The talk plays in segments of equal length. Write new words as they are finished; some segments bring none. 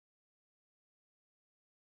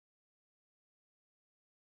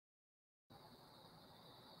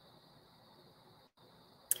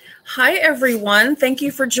Hi, everyone. Thank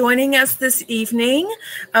you for joining us this evening.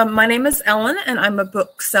 My name is Ellen, and I'm a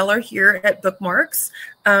bookseller here at Bookmarks.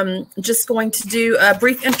 Just going to do a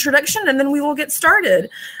brief introduction, and then we will get started.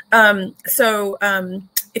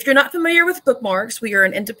 If you're not familiar with Bookmarks, we are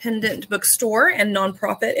an independent bookstore and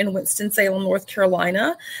nonprofit in Winston-Salem, North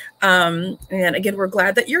Carolina. And again, we're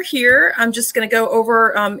glad that you're here. I'm just going to go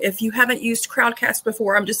over, if you haven't used Crowdcast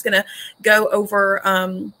before, I'm just going to go over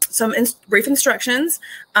some brief instructions.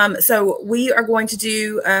 So we are going to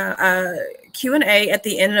do a Q&A at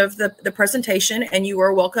the end of the presentation, and you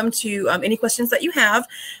are welcome to, any questions that you have,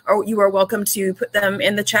 or you are welcome to put them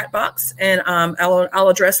in the chat box, and I'll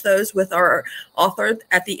address those with our author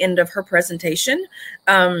at the end of her presentation.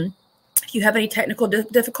 If you have any technical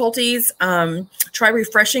difficulties, try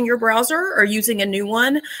refreshing your browser or using a new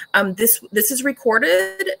one. This is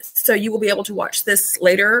recorded, so you will be able to watch this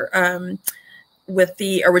later with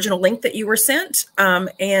the original link that you were sent.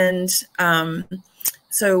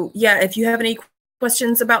 So yeah, if you have any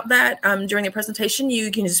questions about that during the presentation,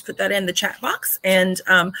 you can just put that in the chat box, and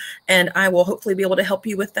I will hopefully be able to help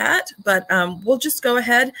you with that. But we'll just go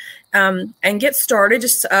ahead and get started.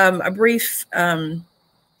 Just a brief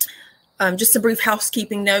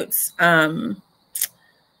housekeeping notes.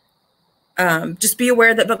 Just be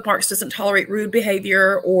aware that Bookmarks doesn't tolerate rude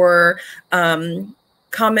behavior or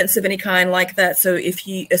comments of any kind like that. So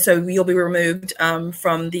you'll be removed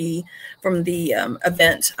from the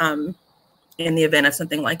event in the event of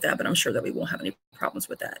something like that. But I'm sure that we won't have any problems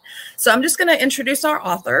with that. So I'm just going to introduce our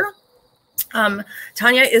author.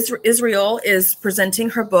 Tania Israel is presenting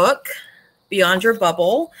her book, Beyond Your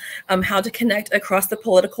Bubble, How to Connect Across the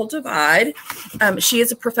Political Divide. She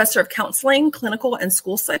is a professor of counseling, clinical, and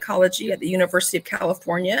school psychology at the University of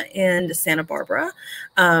California in Santa Barbara.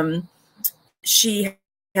 She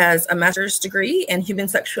has a master's degree in human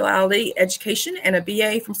sexuality education and a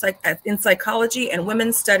BA in psychology and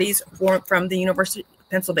women's studies from the University of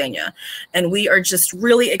Pennsylvania. And we are just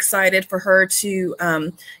really excited for her to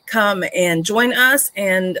come and join us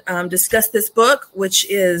and discuss this book, which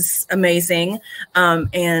is amazing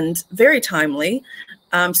and very timely.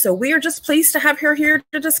 So we are just pleased to have her here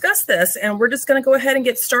to discuss this, and we're just going to go ahead and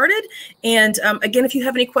get started. And again, if you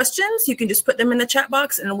have any questions, you can just put them in the chat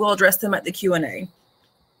box and we'll address them at the Q&A.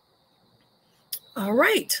 All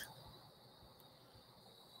right.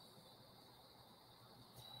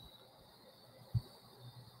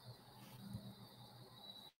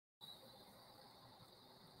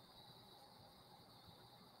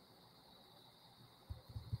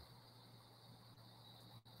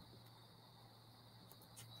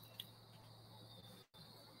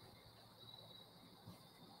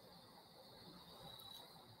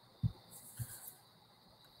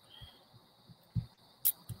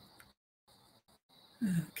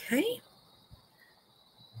 Okay.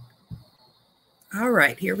 All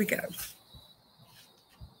right, here we go.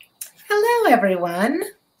 Hello, everyone.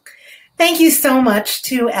 Thank you so much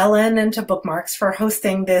to Ellen and to Bookmarks for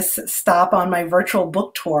hosting this stop on my virtual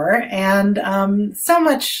book tour, and so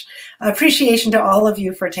much appreciation to all of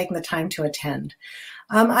you for taking the time to attend.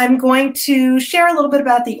 I'm going to share a little bit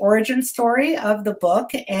about the origin story of the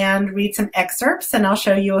book and read some excerpts, and I'll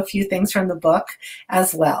show you a few things from the book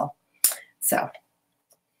as well. So,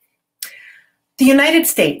 the United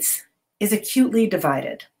States is acutely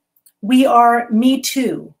divided. We are Me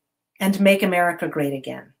Too and Make America Great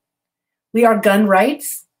Again. We are gun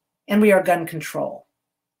rights and we are gun control.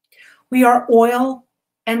 We are oil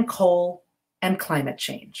and coal and climate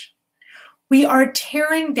change. We are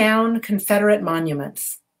tearing down Confederate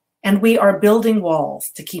monuments and we are building walls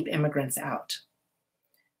to keep immigrants out.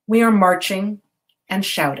 We are marching and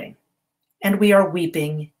shouting, and we are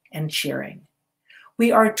weeping and cheering.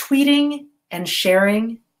 We are tweeting and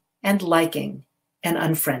sharing and liking and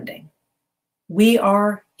unfriending. We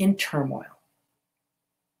are in turmoil.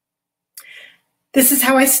 This is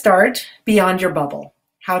how I start Beyond Your Bubble,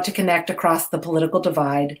 How to Connect Across the Political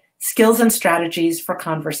Divide, Skills and Strategies for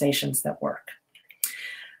Conversations That Work.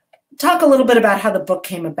 Talk a little bit about how the book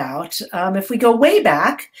came about. If we go way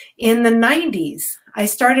back, in the 90s, I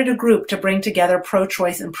started a group to bring together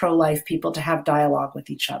pro-choice and pro-life people to have dialogue with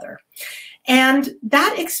each other. And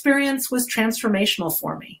that experience was transformational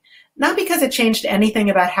for me, not because it changed anything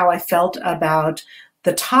about how I felt about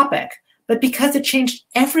the topic, but because it changed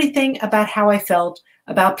everything about how I felt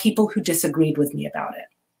about people who disagreed with me about it.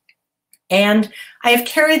 And I have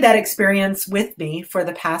carried that experience with me for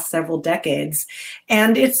the past several decades,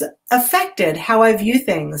 and it's affected how I view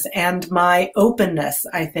things and my openness,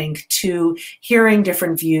 I think, to hearing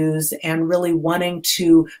different views and really wanting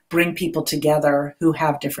to bring people together who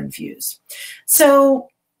have different views. So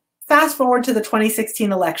fast forward to the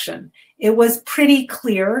 2016 election. It was pretty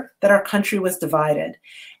clear that our country was divided.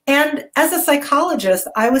 And as a psychologist,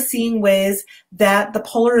 I was seeing ways that the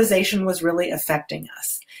polarization was really affecting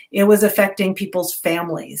us. It was affecting people's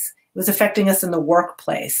families. It was affecting us in the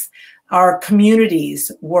workplace. Our communities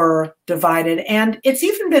were divided, and it's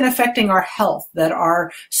even been affecting our health, that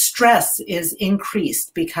our stress is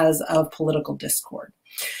increased because of political discord.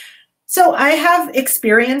 So I have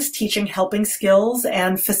experience teaching helping skills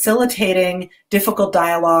and facilitating difficult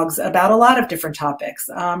dialogues about a lot of different topics,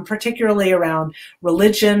 particularly around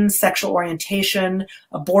religion, sexual orientation,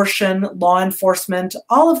 abortion, law enforcement.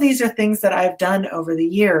 All of these are things that I've done over the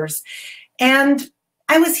years. And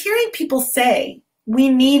I was hearing people say, we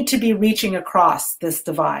need to be reaching across this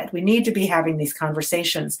divide. We need to be having these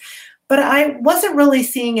conversations. But I wasn't really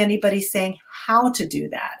seeing anybody saying how to do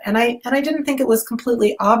that. And I didn't think it was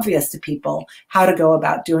completely obvious to people how to go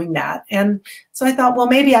about doing that. And so I thought, well,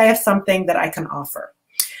 maybe I have something that I can offer.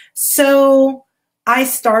 So I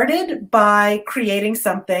started by creating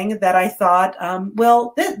something that I thought,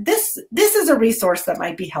 well, this is a resource that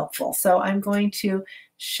might be helpful. So I'm going to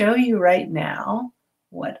show you right now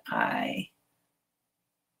what I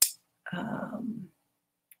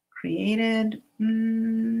created.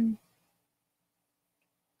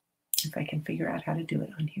 If I can figure out how to do it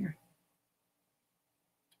on here.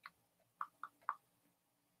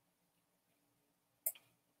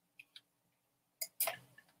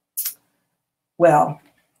 Well,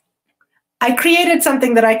 I created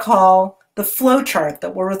something that I call the flow chart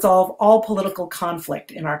that will resolve all political conflict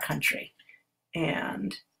in our country.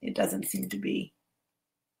 And it doesn't seem to be.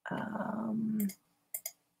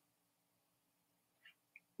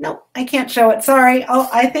 No, I can't show it. Sorry.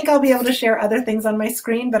 I think I'll be able to share other things on my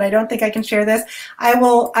screen, but I don't think I can share this. I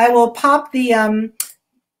will pop the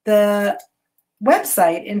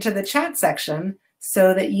website into the chat section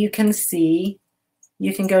so that you can see.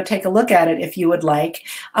 You can go take a look at it if you would like.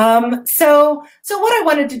 So what I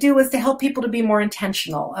wanted to do was to help people to be more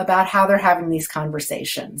intentional about how they're having these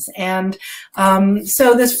conversations. And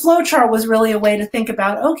so this flow chart was really a way to think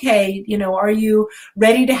about, okay, you know, are you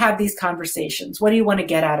ready to have these conversations? What do you want to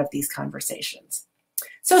get out of these conversations?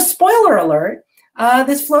 So spoiler alert,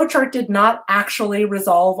 this flow chart did not actually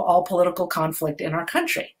resolve all political conflict in our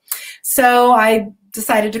country. So I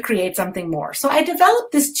decided to create something more. So I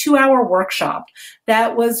developed this 2-hour workshop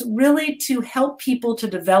that was really to help people to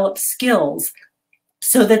develop skills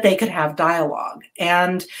so that they could have dialogue.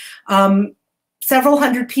 And several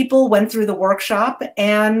hundred people went through the workshop.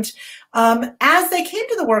 And as they came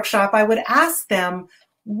to the workshop, I would ask them,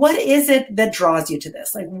 what is it that draws you to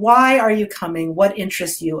this? Like, why are you coming? What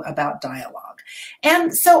interests you about dialogue?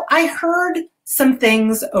 And so I heard some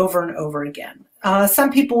things over and over again. Some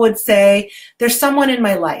people would say, there's someone in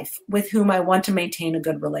my life with whom I want to maintain a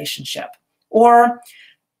good relationship. Or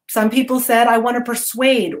some people said, I want to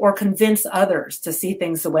persuade or convince others to see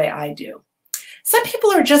things the way I do. Some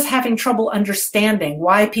people are just having trouble understanding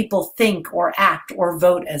why people think or act or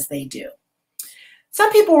vote as they do.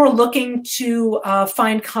 Some people were looking to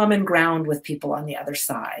find common ground with people on the other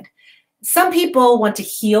side. Some people want to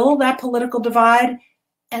heal that political divide.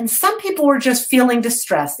 And some people were just feeling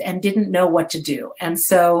distressed and didn't know what to do. And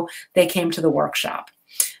so they came to the workshop.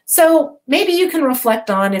 So maybe you can reflect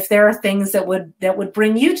on if there are things that would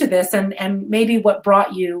bring you to this, and maybe what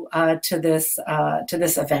brought you to this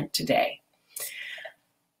event today.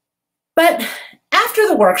 But after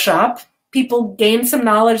the workshop, people gained some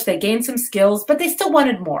knowledge, they gained some skills, but they still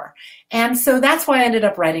wanted more. And so that's why I ended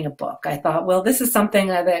up writing a book. I thought, well, this is something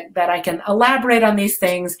that I can elaborate on these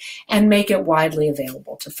things and make it widely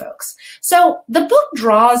available to folks. So the book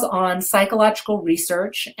draws on psychological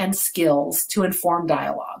research and skills to inform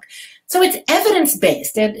dialogue. So it's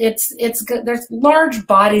evidence-based. There's large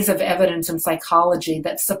bodies of evidence in psychology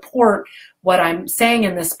that support what I'm saying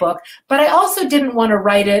in this book, but I also didn't want to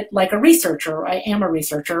write it like a researcher. I am a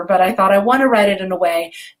researcher, but I thought I want to write it in a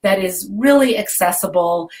way that is really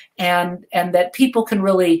accessible and that people can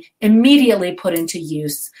really immediately put into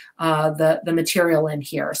use the material in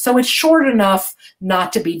here. So it's short enough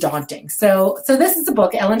not to be daunting. So this is the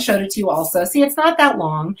book. Ellen showed it to you also. See, it's not that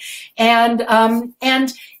long, and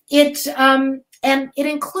it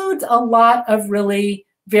includes a lot of really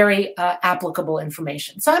very applicable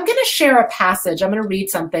information. So I'm going to share a passage. I'm going to read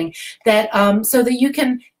something that so that you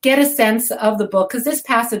can get a sense of the book, because this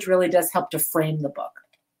passage really does help to frame the book.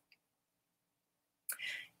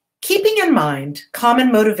 Keeping in mind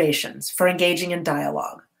common motivations for engaging in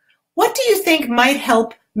dialogue, what do you think might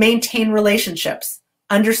help maintain relationships,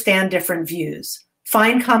 understand different views,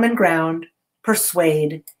 find common ground,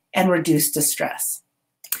 persuade, and reduce distress?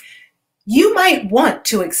 You might want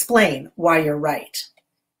to explain why you're right.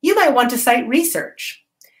 You might want to cite research.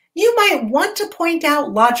 You might want to point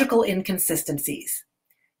out logical inconsistencies.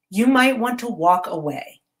 You might want to walk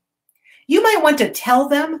away. You might want to tell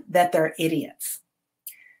them that they're idiots.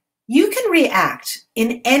 You can react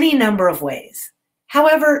in any number of ways.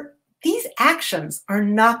 However, these actions are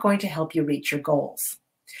not going to help you reach your goals.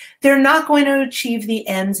 They're not going to achieve the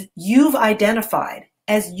ends you've identified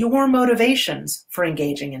as your motivations for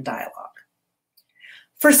engaging in dialogue.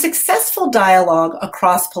 For successful dialogue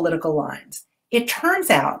across political lines, it turns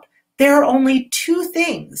out there are only two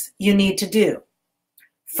things you need to do.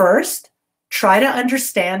 First, try to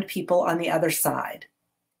understand people on the other side.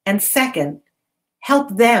 And second,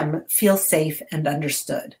 help them feel safe and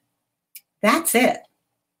understood. That's it.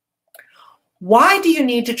 Why do you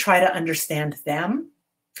need to try to understand them?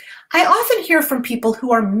 I often hear from people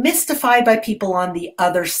who are mystified by people on the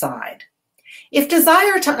other side. If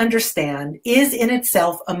desire to understand is in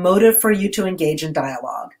itself a motive for you to engage in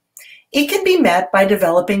dialogue, it can be met by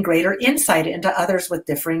developing greater insight into others with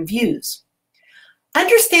differing views.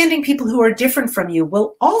 Understanding people who are different from you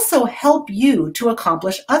will also help you to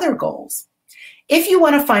accomplish other goals. If you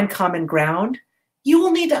want to find common ground, you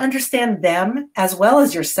will need to understand them as well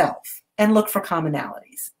as yourself and look for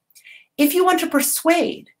commonalities. If you want to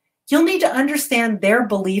persuade, you'll need to understand their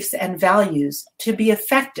beliefs and values to be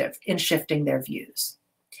effective in shifting their views.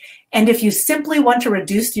 And if you simply want to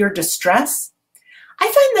reduce your distress, I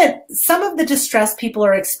find that some of the distress people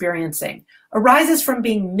are experiencing arises from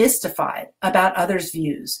being mystified about others'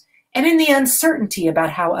 views and in the uncertainty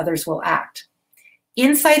about how others will act.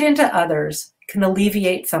 Insight into others can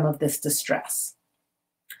alleviate some of this distress.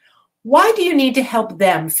 Why do you need to help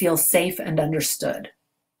them feel safe and understood?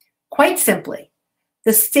 Quite simply,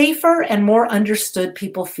 the safer and more understood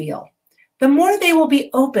people feel, the more they will be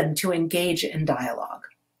open to engage in dialogue.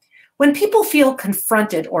 When people feel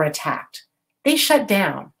confronted or attacked, they shut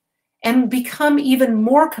down and become even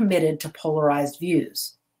more committed to polarized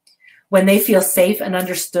views. When they feel safe and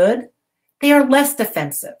understood, they are less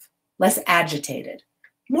defensive, less agitated,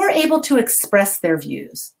 more able to express their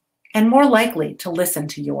views, and more likely to listen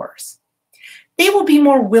to yours. They will be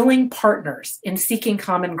more willing partners in seeking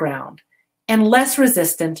common ground and less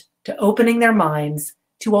resistant to opening their minds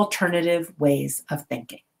to alternative ways of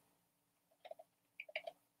thinking.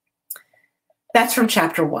 That's from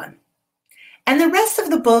chapter 1. And the rest of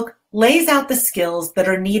the book lays out the skills that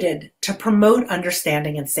are needed to promote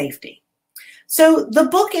understanding and safety. So the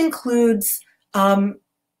book includes the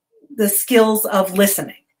skills of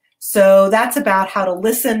listening. So that's about how to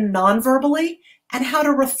listen non-verbally and how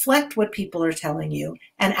to reflect what people are telling you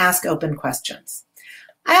and ask open questions.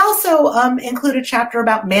 I also include a chapter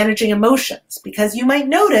about managing emotions, because you might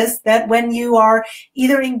notice that when you are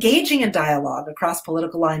either engaging in dialogue across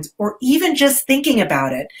political lines or even just thinking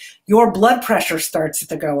about it, your blood pressure starts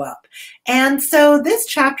to go up. And so this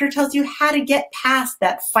chapter tells you how to get past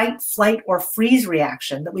that fight, flight, or freeze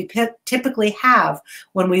reaction that we typically have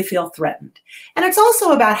when we feel threatened. And it's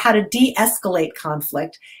also about how to de-escalate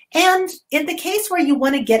conflict. And in the case where you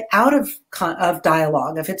want to get out of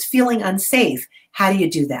dialogue, if it's feeling unsafe, how do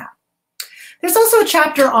you do that? There's also a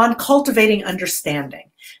chapter on cultivating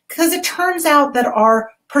understanding, because it turns out that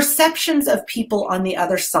our perceptions of people on the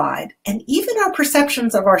other side, and even our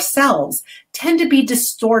perceptions of ourselves, tend to be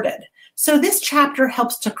distorted. So this chapter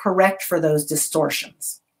helps to correct for those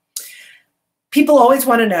distortions. People always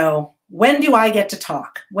want to know, when do I get to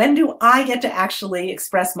talk? When do I get to actually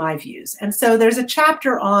express my views? And so there's a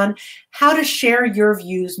chapter on how to share your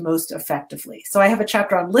views most effectively. So I have a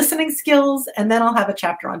chapter on listening skills, and then I'll have a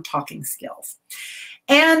chapter on talking skills.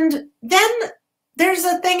 And then there's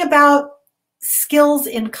a thing about skills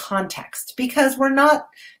in context, because we're not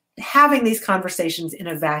having these conversations in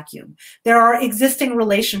a vacuum. There are existing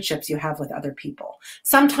relationships you have with other people.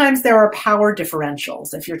 Sometimes there are power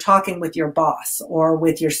differentials if you're talking with your boss or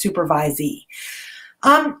with your supervisee.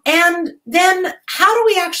 And then how do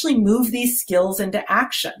we actually move these skills into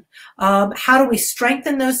action? How do we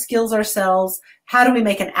strengthen those skills ourselves? How do we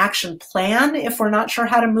make an action plan if we're not sure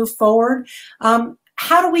how to move forward?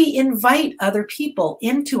 How do we invite other people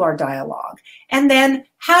into our dialogue? And then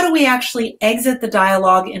how do we actually exit the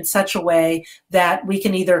dialogue in such a way that we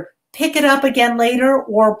can either pick it up again later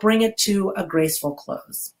or bring it to a graceful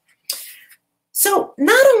close? So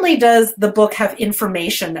not only does the book have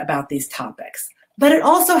information about these topics, but it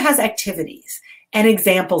also has activities and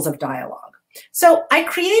examples of dialogue. So I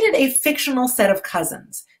created a fictional set of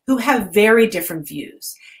cousins who have very different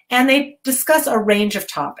views. And they discuss a range of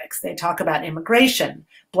topics. They talk about immigration,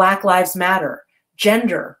 Black Lives Matter,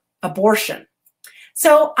 gender, abortion.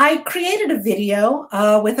 So I created a video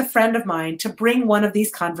with a friend of mine to bring one of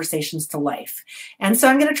these conversations to life. And so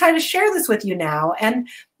I'm going to try to share this with you now. And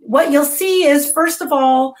what you'll see is, first of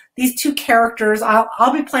all, these two characters.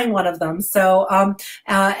 I'll be playing one of them. So,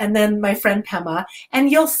 and then my friend Pema.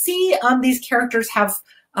 And you'll see these characters have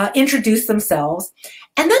introduced themselves.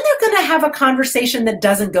 And then they're going to have a conversation that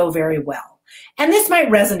doesn't go very well. And this might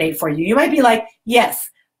resonate for you. You might be like, yes,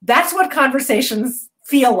 that's what conversations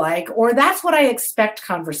feel like, or that's what I expect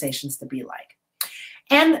conversations to be like.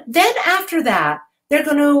 And then after that, they're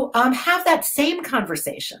going to have that same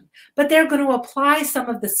conversation, but they're going to apply some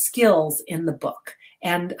of the skills in the book.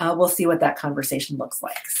 And we'll see what that conversation looks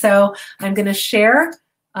like. So I'm going to share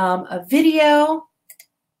a video,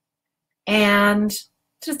 and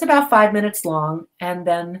just about 5 minutes long. And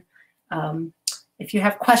then if you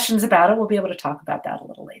have questions about it, we'll be able to talk about that a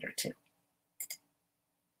little later too.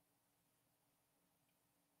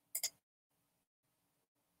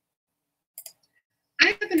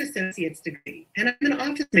 I have an associate's degree, and I'm an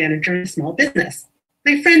office manager in a small business.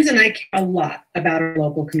 My friends and I care a lot about our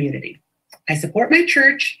local community. I support my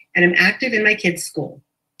church, and I'm active in my kids' school.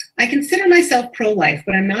 I consider myself pro-life,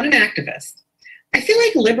 but I'm not an activist. I feel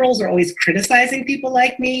like liberals are always criticizing people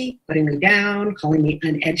like me, putting me down, calling me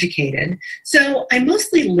uneducated. So I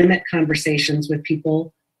mostly limit conversations with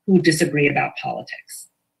people who disagree about politics.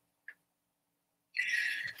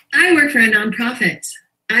 I work for a nonprofit.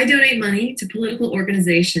 I donate money to political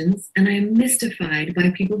organizations, and I am mystified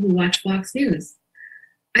by people who watch Fox News.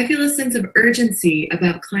 I feel a sense of urgency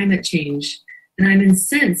about climate change, and I'm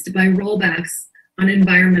incensed by rollbacks on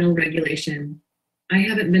environmental regulation. I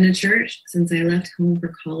haven't been to church since I left home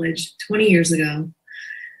for college 20 years ago.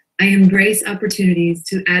 I embrace opportunities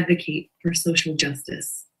to advocate for social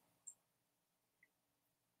justice.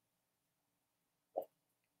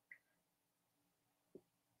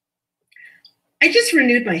 I just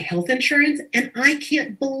renewed my health insurance, and I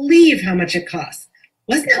can't believe how much it costs.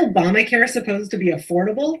 Wasn't Obamacare supposed to be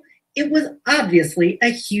affordable? It was obviously a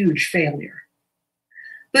huge failure.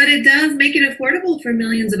 But it does make it affordable for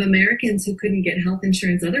millions of Americans who couldn't get health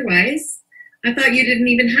insurance otherwise. I thought you didn't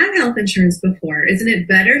even have health insurance before. Isn't it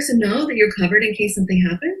better to know that you're covered in case something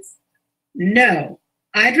happens? No,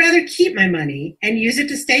 I'd rather keep my money and use it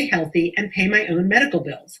to stay healthy and pay my own medical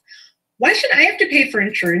bills. Why should I have to pay for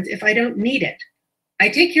insurance if I don't need it? I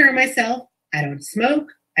take care of myself. I don't smoke.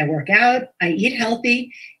 I work out. I eat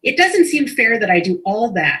healthy. It doesn't seem fair that I do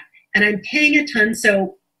all that, and I'm paying a ton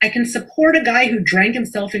so I can support a guy who drank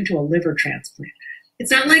himself into a liver transplant. It's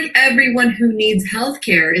not like everyone who needs health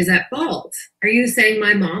care is at fault. Are you saying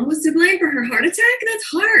my mom was to blame for her heart attack? That's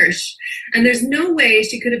harsh. And there's no way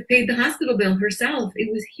she could have paid the hospital bill herself.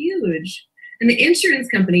 It was huge. And the insurance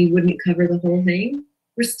company wouldn't cover the whole thing.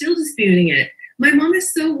 We're still disputing it. My mom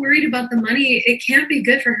is so worried about the money, it can't be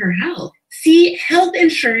good for her health. See, health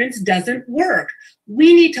insurance doesn't work.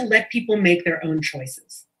 We need to let people make their own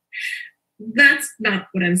choices. That's not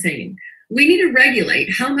what I'm saying. We need to regulate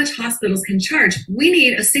how much hospitals can charge. We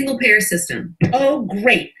need a single payer system. Oh,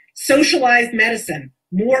 great. Socialized medicine.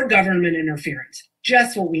 More government interference.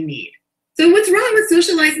 Just what we need. So what's wrong with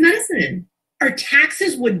socialized medicine? Our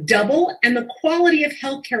taxes would double and the quality of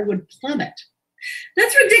healthcare would plummet.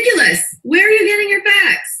 That's ridiculous. Where are you getting your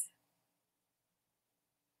facts?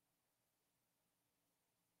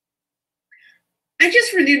 I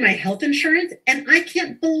just renewed my health insurance, and I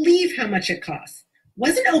can't believe how much it costs.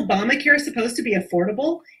 Wasn't Obamacare supposed to be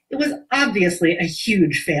affordable? It was obviously a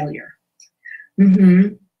huge failure.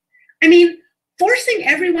 I mean, forcing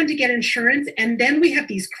everyone to get insurance, and then we have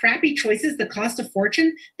these crappy choices that cost a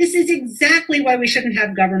fortune. This is exactly why we shouldn't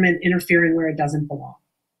have government interfering where it doesn't belong.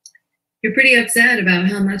 You're pretty upset about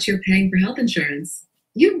how much you're paying for health insurance.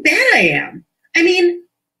 You bet I am. I mean,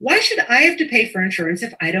 why should I have to pay for insurance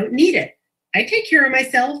if I don't need it? I take care of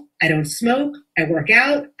myself. I don't smoke. I work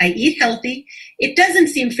out. I eat healthy. It doesn't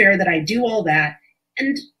seem fair that I do all that.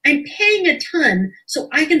 And I'm paying a ton so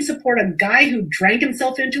I can support a guy who drank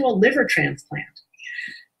himself into a liver transplant.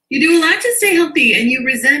 You do a lot to stay healthy, and you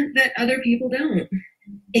resent that other people don't.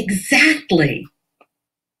 Exactly.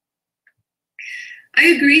 I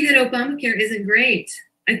agree that Obamacare isn't great.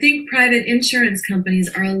 I think private insurance companies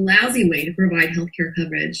are a lousy way to provide healthcare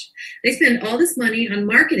coverage. They spend all this money on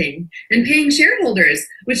marketing and paying shareholders,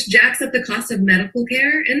 which jacks up the cost of medical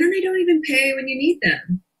care, and then they don't even pay when you need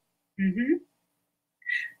them.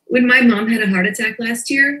 When my mom had a heart attack last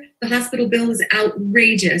year, the hospital bill was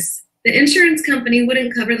outrageous. The insurance company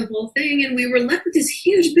wouldn't cover the whole thing, and we were left with this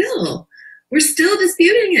huge bill. We're still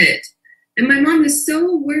disputing it. And my mom is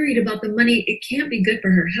so worried about the money, it can't be good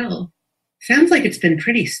for her health. Sounds like it's been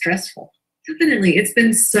pretty stressful. Definitely. It's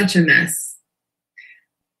been such a mess.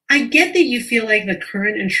 I get that you feel like the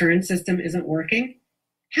current insurance system isn't working.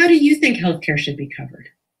 How do you think healthcare should be covered?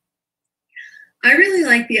 I really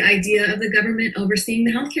like the idea of the government overseeing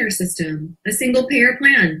the healthcare system, a single payer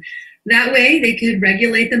plan. That way they could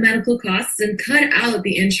regulate the medical costs and cut out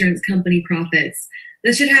the insurance company profits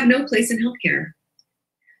that should have no place in healthcare.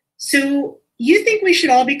 So you think we should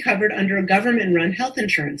all be covered under a government-run health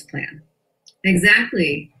insurance plan?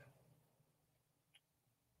 Exactly.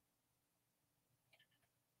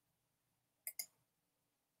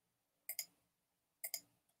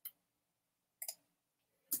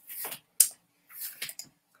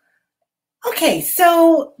 Okay,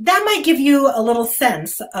 so that might give you a little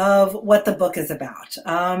sense of what the book is about.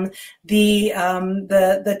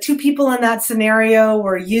 The two people in that scenario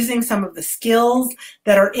were using some of the skills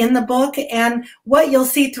that are in the book, and what you'll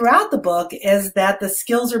see throughout the book is that the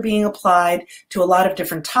skills are being applied to a lot of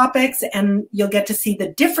different topics, and you'll get to see the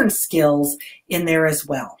different skills in there as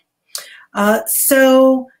well.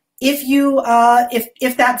 So if you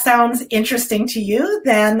if that sounds interesting to you,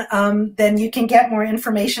 then you can get more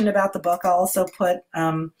information about the book. I'll also put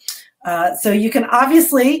so you can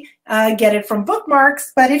obviously get it from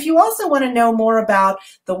Bookmarks, but if you also want to know more about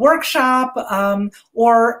the workshop,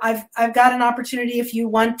 or I've got an opportunity if you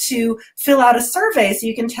want to fill out a survey so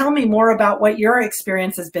you can tell me more about what your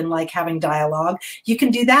experience has been like having dialogue, you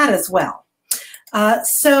can do that as well.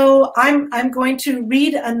 So I'm going to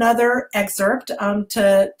read another excerpt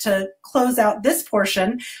to close out this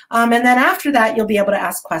portion, and then after that you'll be able to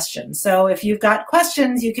ask questions. So if you've got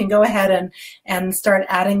questions, you can go ahead and start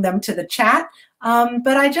adding them to the chat.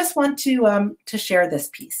 But I just want to share this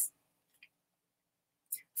piece.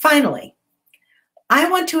 Finally, I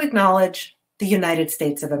want to acknowledge the United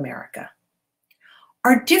States of America.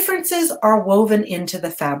 Our differences are woven into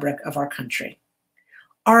the fabric of our country.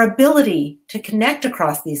 Our ability to connect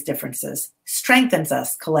across these differences strengthens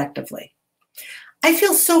us collectively. I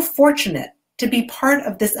feel so fortunate to be part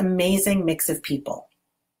of this amazing mix of people.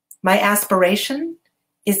 My aspiration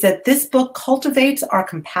is that this book cultivates our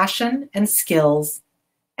compassion and skills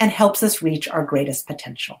and helps us reach our greatest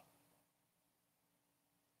potential.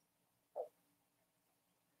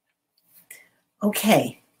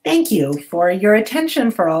 Okay. Thank you for your attention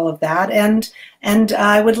for all of that, and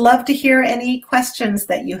I would love to hear any questions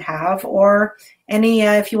that you have, or any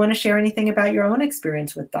if you want to share anything about your own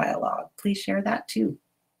experience with dialogue, please share that too.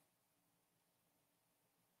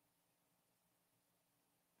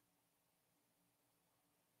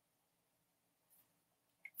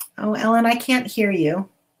 Oh, Ellen, I can't hear you.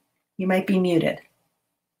 You might be muted.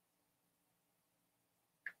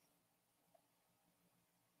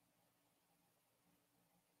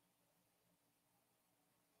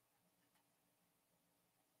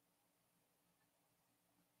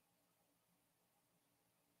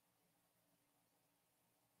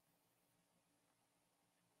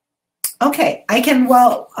 Okay, I can,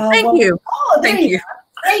 thank you. Oh, thank you.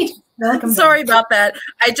 Great. Welcome. Sorry about that.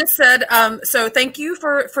 I just said, so thank you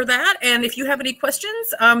for that. And if you have any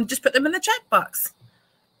questions, just put them in the chat box.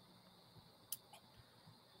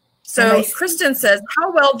 So Kristen says,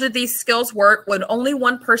 how well do these skills work when only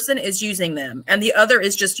one person is using them and the other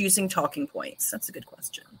is just using talking points? That's a good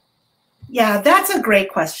question. Yeah, that's a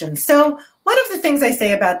great question. So one of the things I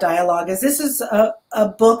say about dialogue is this is a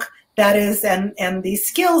book that is, and these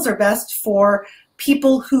skills are best for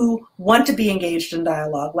people who want to be engaged in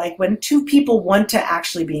dialogue, like when two people want to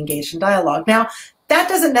actually be engaged in dialogue. Now, that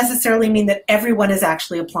doesn't necessarily mean that everyone is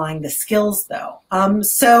actually applying the skills, though.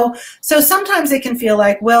 So sometimes it can feel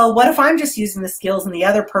like, well, what if I'm just using the skills and the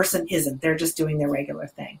other person isn't? They're just doing their regular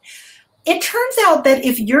thing. It turns out that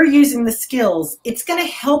if you're using the skills, it's going to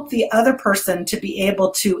help the other person to be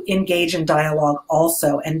able to engage in dialogue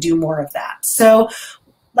also and do more of that. So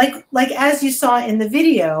like as you saw in the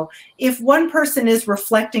video, if one person is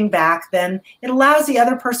reflecting back, then it allows the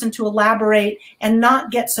other person to elaborate and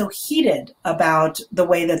not get so heated about the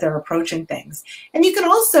way that they're approaching things. And you can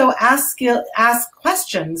also ask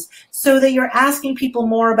questions so that you're asking people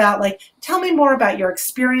more about, like, tell me more about your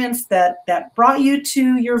experience that brought you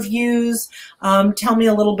to your views. Tell me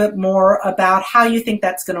a little bit more about how you think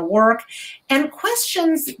that's going to work. And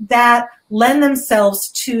questions that lend themselves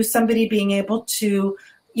to somebody being able to,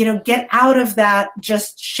 you know, get out of that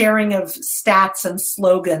just sharing of stats and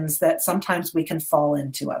slogans that sometimes we can fall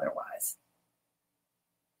into otherwise.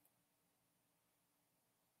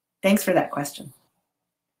 Thanks for that question.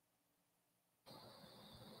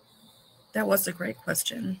 That was a great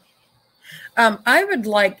question. I would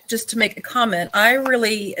like just to make a comment. I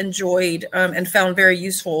really enjoyed and found very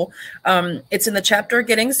useful. It's in the chapter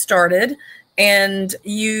Getting Started, and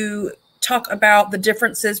you talk about the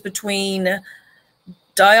differences between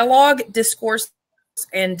dialogue, discourse,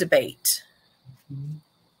 and debate.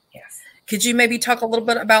 Yes. Could you maybe talk a little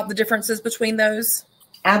bit about the differences between those?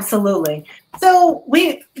 Absolutely. So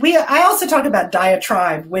I also talk about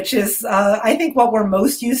diatribe, which is I think what we're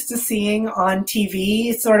most used to seeing on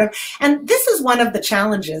TV, sort of. And this is one of the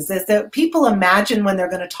challenges, is that people imagine when they're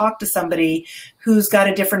going to talk to somebody who's got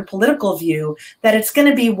a different political view that it's going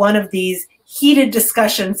to be one of these heated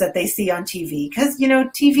discussions that they see on TV, because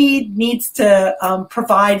TV needs to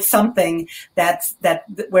provide something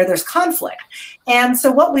where there's conflict. And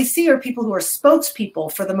so what we see are people who are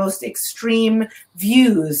spokespeople for the most extreme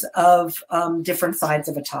views of different sides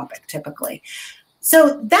of a topic, typically.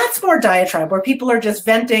 So that's more diatribe, where people are just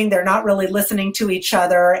venting. They're not really listening to each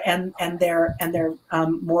other, and they're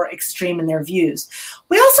more extreme in their views.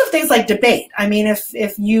 We also have things like debate. I mean,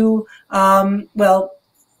 if you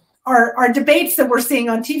Our debates that we're seeing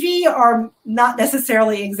on TV are not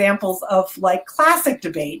necessarily examples of like classic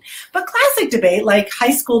debate, but classic debate, like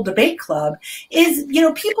high school debate club, is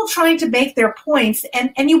people trying to make their points,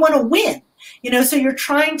 and you want to win. So you're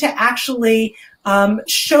trying to actually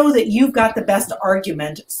show that you've got the best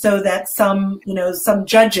argument, so that some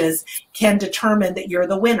judges can determine that you're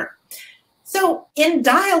the winner. So in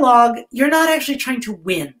dialogue, you're not actually trying to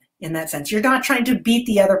win. In that sense, you're not trying to beat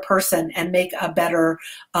the other person and make a better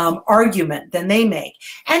argument than they make.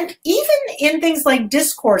 And even in things like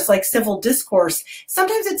discourse, like civil discourse,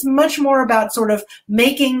 sometimes it's much more about sort of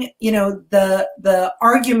making the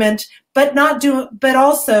argument, but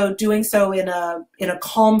also doing so in a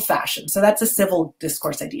calm fashion. So that's a civil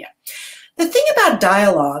discourse idea. The thing about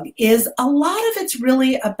dialogue is a lot of it's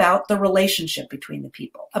really about the relationship between the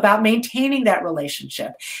people, about maintaining that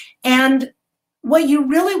relationship. And what you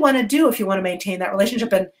really want to do if you want to maintain that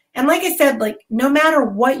relationship, and like I said, like no matter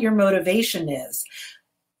what your motivation is,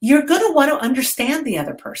 you're going to want to understand the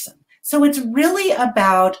other person. So it's really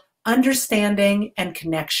about understanding and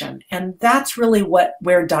connection, and that's really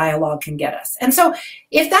where dialogue can get us. And so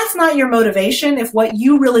if that's not your motivation, if what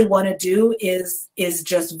you really want to do is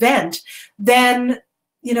just vent, then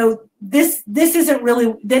this isn't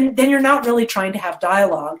really, then you're not really trying to have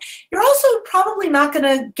dialogue. You're also probably not going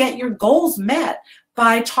to get your goals met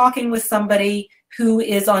by talking with somebody who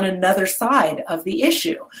is on another side of the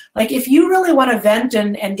issue. Like if you really want to vent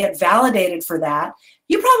and get validated for that,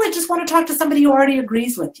 you probably just want to talk to somebody who already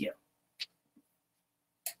agrees with you.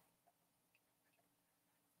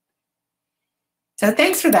 So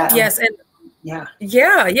thanks for that. Yes, and yeah,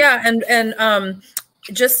 and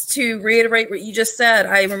just to reiterate what you just said,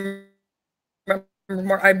 I remember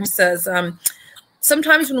says,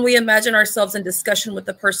 sometimes when we imagine ourselves in discussion with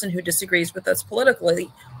the person who disagrees with us politically,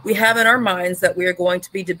 we have in our minds that we are going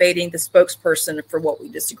to be debating the spokesperson for what we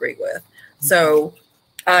disagree with. So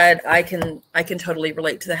I can totally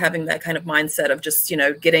relate to having that kind of mindset of just,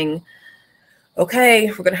 getting, okay,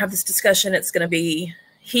 we're going to have this discussion. It's going to be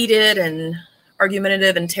heated and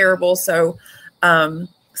argumentative and terrible. So I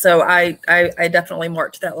definitely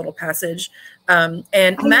marked that little passage.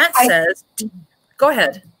 And Matt says, go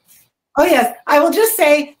ahead. Oh, yes. I will just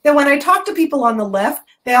say that when I talk to people on the left,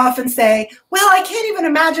 they often say, well, I can't even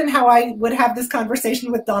imagine how I would have this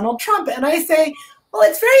conversation with Donald Trump. And I say, well,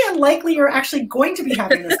 it's very unlikely you're actually going to be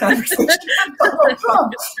having this conversation with Donald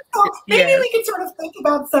Trump. So maybe we can sort of think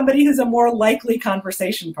about somebody who's a more likely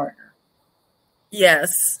conversation partner.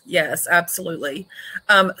 Yes, absolutely.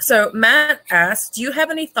 So Matt asked, do you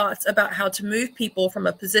have any thoughts about how to move people from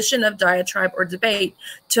a position of diatribe or debate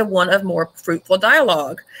to one of more fruitful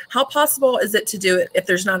dialogue? How possible is it to do it if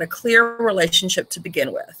there's not a clear relationship to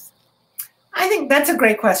begin with? I think that's a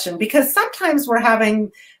great question, because sometimes we're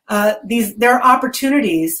having there are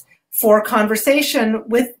opportunities for conversation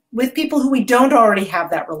with people who we don't already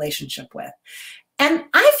have that relationship with. And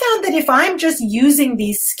I found that if I'm just using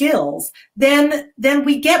these skills, then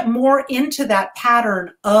we get more into that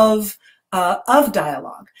pattern of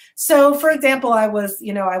dialogue. So, for example, I was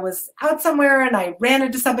out somewhere and I ran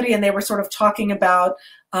into somebody and they were sort of talking about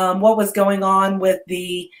what was going on with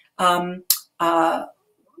the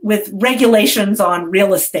with regulations on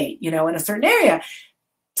real estate, in a certain area.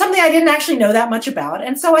 Something I didn't actually know that much about.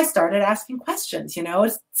 And so I started asking questions,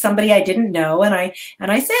 it's somebody I didn't know. And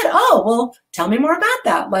I said, oh, well, tell me more about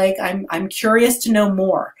that. Like, I'm curious to know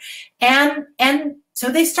more. And so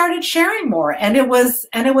they started sharing more, and it was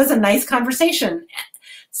a nice conversation.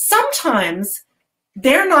 Sometimes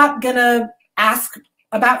they're not going to ask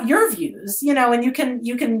about your views, and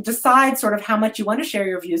you can decide sort of how much you want to share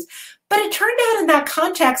your views. But it turned out in that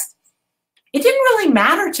context, it didn't really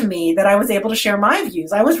matter to me that I was able to share my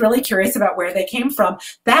views. I was really curious about where they came from.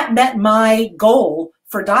 That met my goal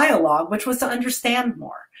for dialogue, which was to understand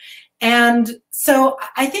more. And so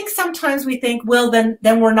I think sometimes we think, well, then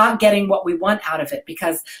we're not getting what we want out of it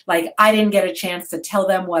because, like, I didn't get a chance to tell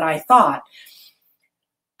them what I thought.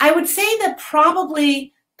 I would say that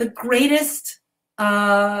probably the greatest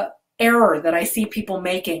error that I see people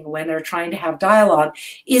making when they're trying to have dialogue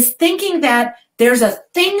is thinking that there's a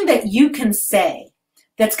thing that you can say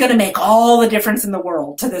that's going to make all the difference in the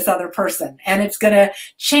world to this other person. And it's going to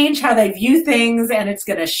change how they view things, and it's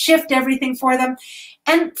going to shift everything for them.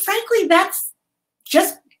 And frankly, that's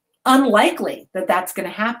just unlikely that that's going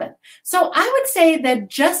to happen. So I would say that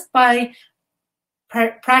just by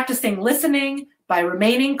practicing listening, by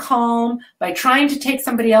remaining calm, by trying to take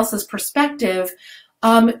somebody else's perspective,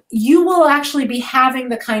 you will actually be having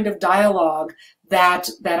the kind of dialogue that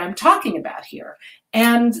I'm talking about here.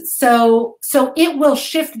 And so it will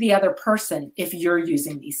shift the other person if you're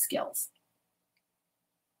using these skills.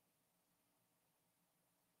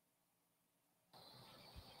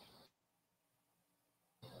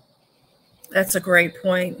 That's a great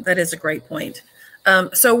point. That is a great point.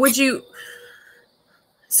 So would you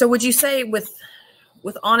say with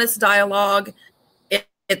honest dialogue,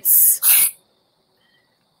 it's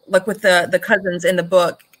like with the cousins in the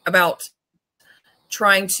book about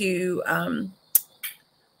trying to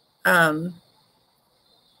not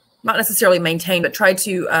necessarily maintain, but try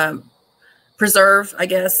to preserve, I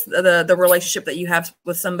guess, the relationship that you have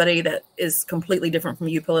with somebody that is completely different from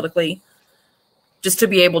you politically, just to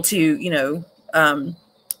be able to, you know,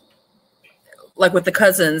 like with the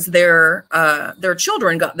cousins, their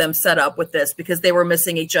children got them set up with this because they were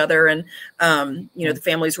missing each other, and you know, the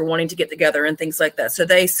families were wanting to get together and things like that. So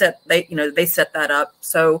they set that up.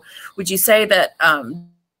 So would you say that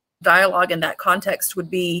dialogue in that context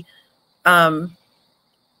would be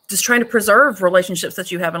just trying to preserve relationships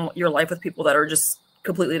that you have in your life with people that are just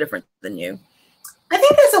completely different than you? I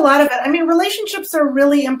think there's a lot of it. I mean, relationships are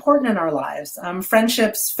really important in our lives.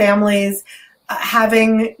 Friendships, families,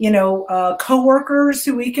 having, you know, coworkers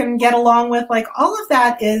who we can get along with, like all of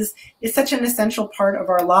that is such an essential part of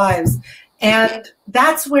our lives. And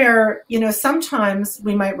that's where, you know, sometimes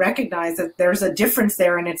we might recognize that there's a difference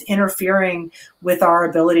there and it's interfering with our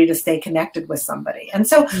ability to stay connected with somebody. And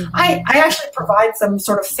so I actually provide some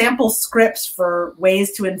sort of sample scripts for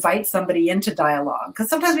ways to invite somebody into dialogue, because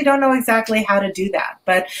sometimes we don't know exactly how to do that.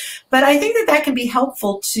 But I think that can be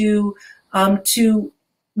helpful to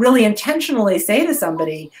really intentionally say to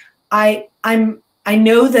somebody, I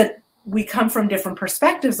know that we come from different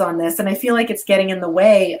perspectives on this, and I feel like it's getting in the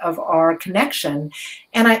way of our connection.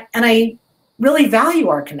 And I really value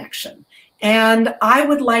our connection. And I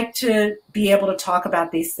would like to be able to talk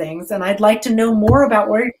about these things, and I'd like to know more about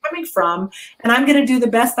where you're coming from. And I'm going to do the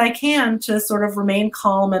best I can to sort of remain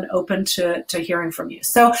calm and open to hearing from you.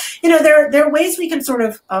 So, you know, there are ways we can sort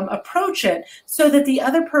of approach it so that the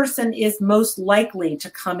other person is most likely to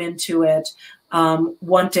come into it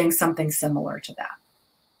wanting something similar to that.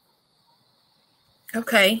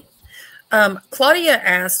 Okay. Claudia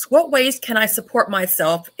asks, what ways can I support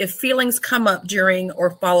myself if feelings come up during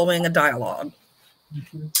or following a dialogue?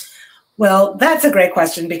 Well, that's a great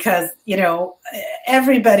question because, you know,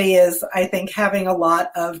 everybody is, I think, having a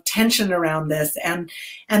lot of tension around this and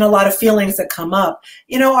a lot of feelings that come up.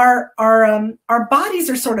 You know, our bodies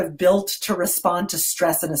are sort of built to respond to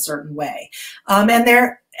stress in a certain way.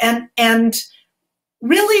 And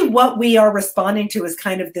really what we are responding to is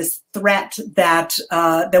kind of this threat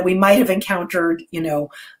that we might have encountered, you know,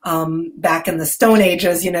 back in the Stone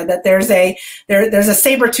Ages, you know, that there's a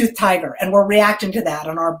saber-toothed tiger and we're reacting to that,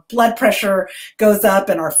 and our blood pressure goes up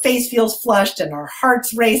and our face feels flushed and our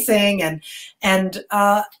heart's racing and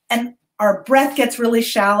our breath gets really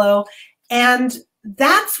shallow. And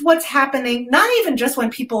that's what's happening, not even just when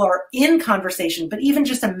people are in conversation, but even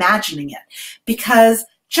just imagining it. Because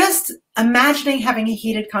just imagining having a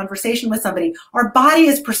heated conversation with somebody, our body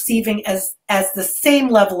is perceiving as the same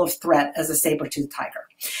level of threat as a saber-toothed tiger.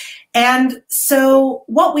 And so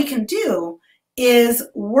what we can do is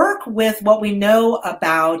work with what we know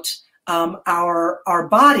about our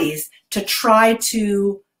bodies to try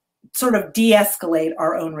to sort of de-escalate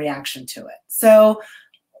our own reaction to it. So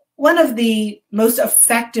one of the most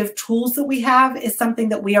effective tools that we have is something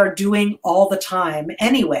that we are doing all the time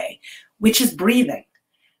anyway, which is breathing.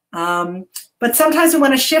 But sometimes we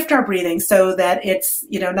want to shift our breathing so that it's,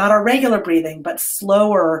 you know, not our regular breathing, but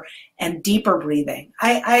slower and deeper breathing.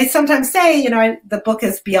 I sometimes say, you know, the book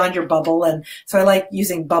is Beyond Your Bubble, and so I like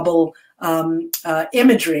using bubble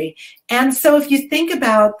imagery. And so if you think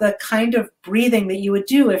about the kind of breathing that you would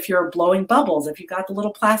do if you're blowing bubbles, if you got the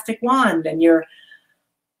little plastic wand and you're,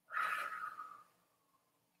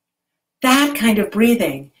 that kind of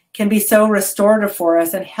breathing can be so restorative for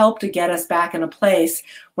us and help to get us back in a place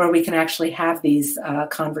where we can actually have these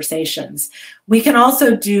conversations. We can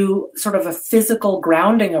also do sort of a physical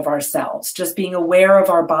grounding of ourselves, just being aware of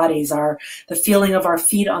our bodies, the feeling of our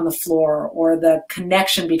feet on the floor, or the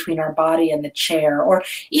connection between our body and the chair, or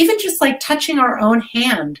even just like touching our own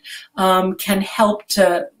hand can help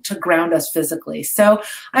to ground us physically. So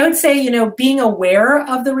I would say, being aware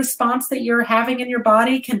of the response that you're having in your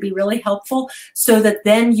body can be really helpful, so that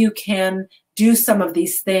then you can do some of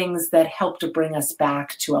these things that help to bring us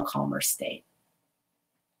back to a calmer state.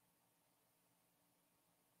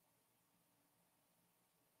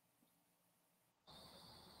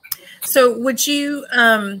 So would you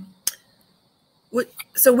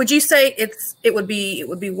would you say it would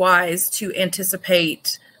be wise to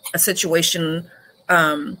anticipate a situation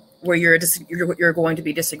where you're going to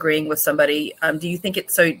be disagreeing with somebody? Do you think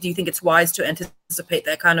it's wise to anticipate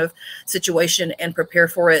that kind of situation and prepare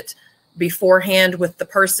for it beforehand with the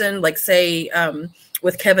person? Like, say,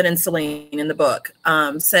 with Kevin and Celine in the book,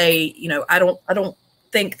 say, I don't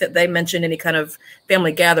think that they mentioned any kind of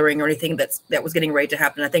family gathering or anything that was getting ready to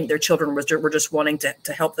happen. I think their children were just wanting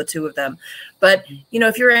to help the two of them. But,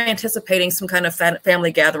 if you're anticipating some kind of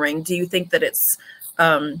family gathering, do you think that it's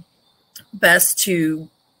best to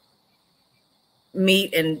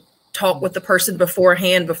meet and talk with the person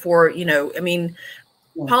beforehand before,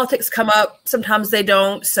 politics come up, sometimes they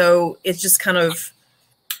don't. So it's just kind of,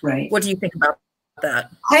 right. What do you think about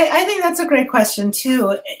that? I think that's a great question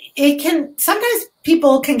too. Sometimes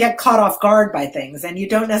people can get caught off guard by things, and you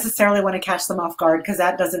don't necessarily want to catch them off guard, because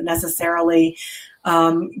that doesn't necessarily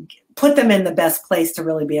put them in the best place to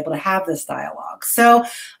really be able to have this dialogue. So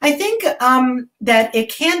I think that it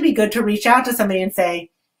can be good to reach out to somebody and say,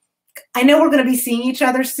 I know we're going to be seeing each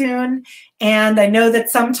other soon, and I know that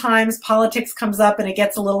sometimes politics comes up and it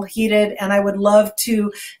gets a little heated, and I would love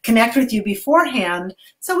to connect with you beforehand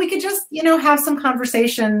so we could just, have some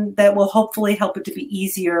conversation that will hopefully help it to be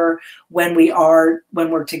easier when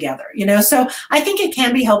we're together, So I think it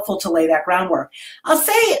can be helpful to lay that groundwork. I'll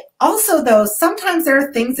say also, though, sometimes there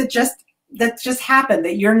are things that just happen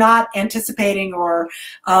that you're not anticipating or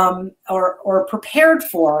prepared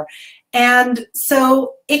for. And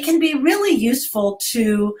so it can be really useful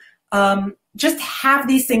to just have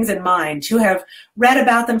these things in mind, to have read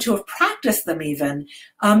about them, to have practiced them even,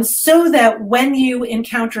 so that when you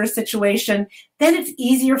encounter a situation, then it's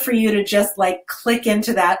easier for you to just like click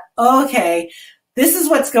into that, okay, this is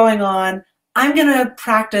what's going on. I'm going to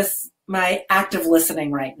practice my active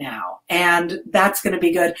listening right now, and that's going to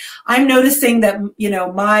be good. I'm noticing that,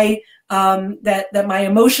 that my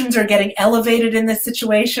emotions are getting elevated in this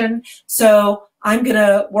situation, so I'm going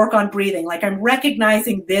to work on breathing. Like, I'm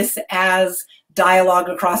recognizing this as dialogue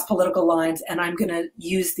across political lines, and I'm going to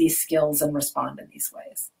use these skills and respond in these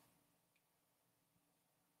ways.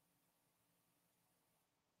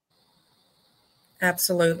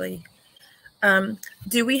 Absolutely.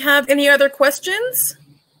 Do we have any other questions?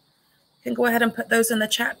 You can go ahead and put those in the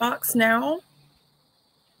chat box now.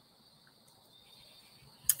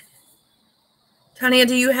 Tania,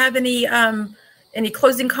 do you have any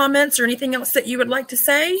closing comments or anything else that you would like to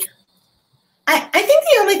say? I think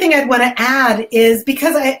the only thing I'd want to add is,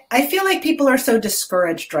 because I feel like people are so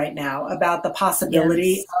discouraged right now about the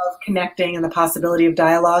possibility of connecting and the possibility of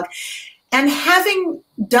dialogue. And having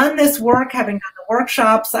done this work, having done the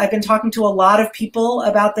workshops, I've been talking to a lot of people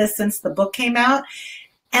about this since the book came out.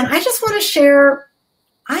 And I just want to share,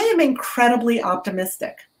 I am incredibly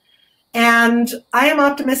optimistic. And I am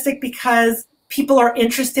optimistic because people are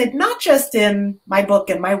interested not just in my book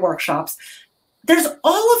and my workshops. There's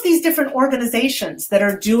all of these different organizations that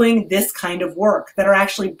are doing this kind of work, that are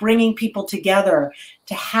actually bringing people together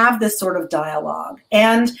to have this sort of dialogue.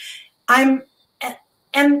 And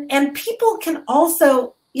and people can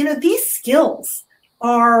also, these skills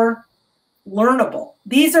are learnable.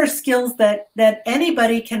 These are skills that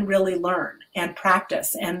anybody can really learn and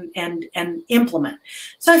practice and implement.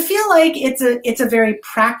 So I feel like it's a very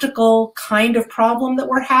practical kind of problem that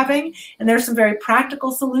we're having, and there's some very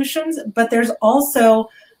practical solutions, but there's also,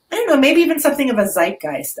 I don't know, maybe even something of a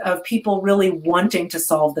zeitgeist of people really wanting to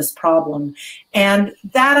solve this problem. And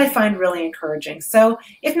that I find really encouraging. So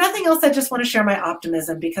if nothing else, I just want to share my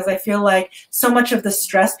optimism, because I feel like so much of the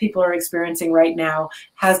stress people are experiencing right now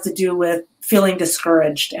has to do with feeling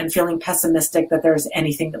discouraged and feeling pessimistic that there's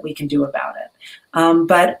anything that we can do about it.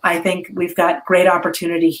 But I think we've got great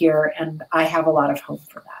opportunity here, and I have a lot of hope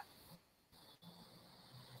for that.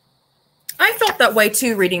 I felt that way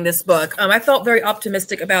too reading this book. I felt very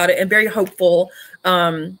optimistic about it and very hopeful,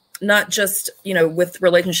 not just, with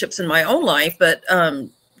relationships in my own life, but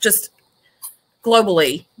just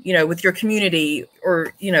globally, you know, with your community,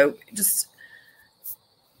 or, you know, just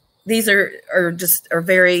these are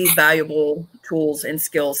very valuable tools and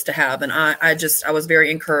skills to have. And I was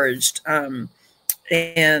very encouraged. I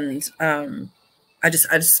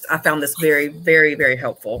found this very, very, very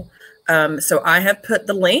helpful. So I have put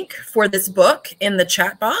the link for this book in the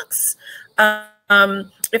chat box.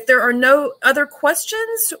 If there are no other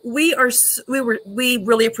questions, we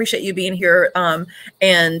really appreciate you being here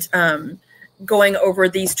and going over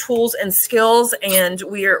these tools and skills, and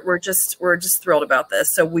we're just thrilled about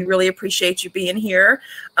this. So we really appreciate you being here.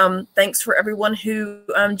 Thanks for everyone who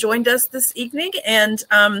joined us this evening, and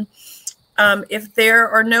if there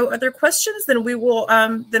are no other questions, then we will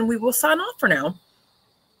sign off for now.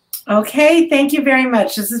 Okay, thank you very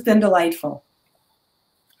much. This has been delightful.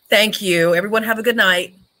 Thank you. Everyone have a good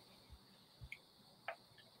night.